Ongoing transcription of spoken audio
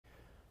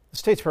The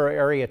Statesboro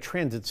Area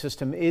Transit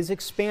system is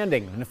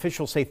expanding, and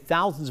officials say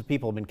thousands of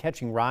people have been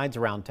catching rides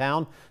around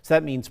town, so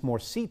that means more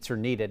seats are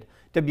needed.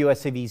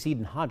 WSAV's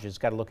Eden Hodges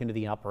got a look into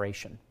the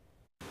operation.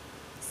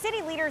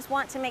 City leaders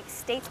want to make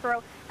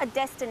Statesboro a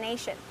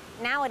destination.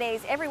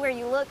 Nowadays, everywhere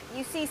you look,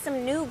 you see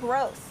some new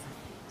growth.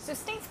 So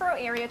Statesboro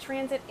Area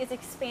Transit is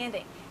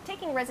expanding,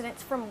 taking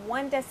residents from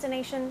one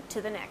destination to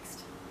the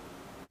next.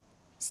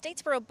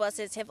 Statesboro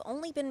buses have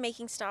only been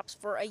making stops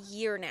for a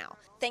year now.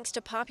 Thanks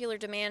to popular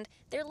demand,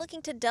 they're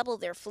looking to double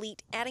their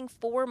fleet, adding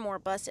 4 more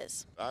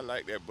buses. I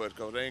like that bus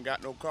because they ain't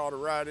got no car to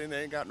ride in,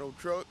 they ain't got no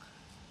truck,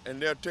 and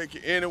they'll take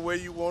you anywhere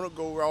you want to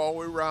go all the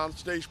way around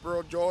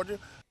Statesboro, Georgia.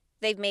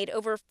 They've made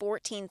over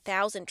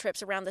 14,000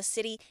 trips around the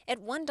city at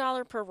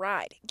 $1 per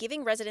ride,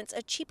 giving residents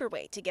a cheaper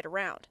way to get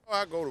around.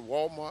 I go to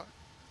Walmart,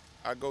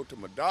 I go to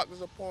my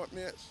doctor's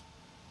appointments,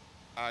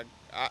 and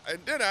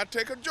then I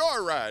take a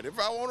joyride if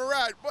I want to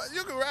ride. But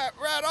you can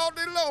ride all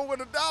day long with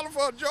 $1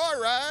 for a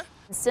joyride.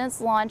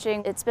 Since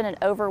launching, it's been an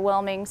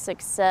overwhelming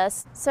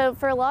success. So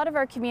for a lot of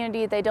our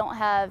community, they don't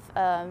have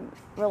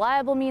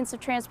reliable means of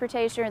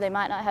transportation, or they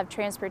might not have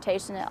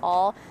transportation at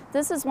all.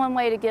 This is one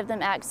way to give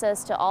them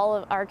access to all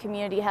of our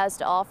community has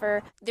to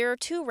offer. There are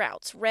 2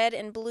 routes, red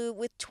and blue,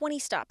 with 20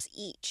 stops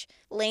each.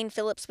 Lane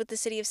Phillips with the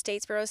city of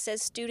Statesboro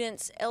says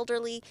students,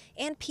 elderly,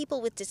 and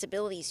people with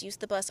disabilities use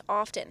the bus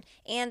often,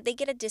 and they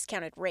get a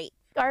discounted rate.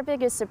 Our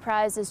biggest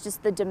surprise is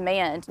just the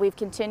demand. We've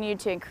continued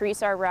to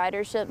increase our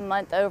ridership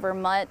month over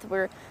month.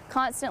 We're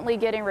constantly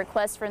getting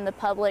requests from the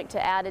public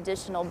to add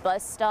additional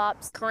bus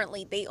stops.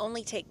 Currently, they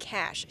only take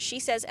cash. She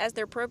says as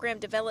their program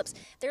develops,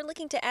 they're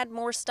looking to add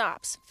more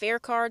stops, fare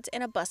cards,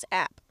 and a bus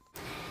app.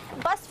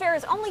 Bus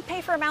fares only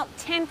pay for about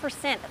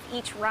 10% of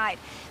each ride.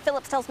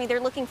 Phillips tells me they're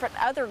looking for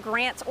other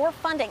grants or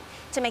funding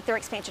to make their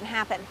expansion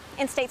happen.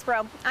 In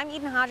Statesboro, I'm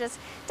Eden Hodges,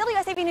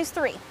 WSAV News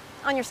 3,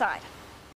 on your side.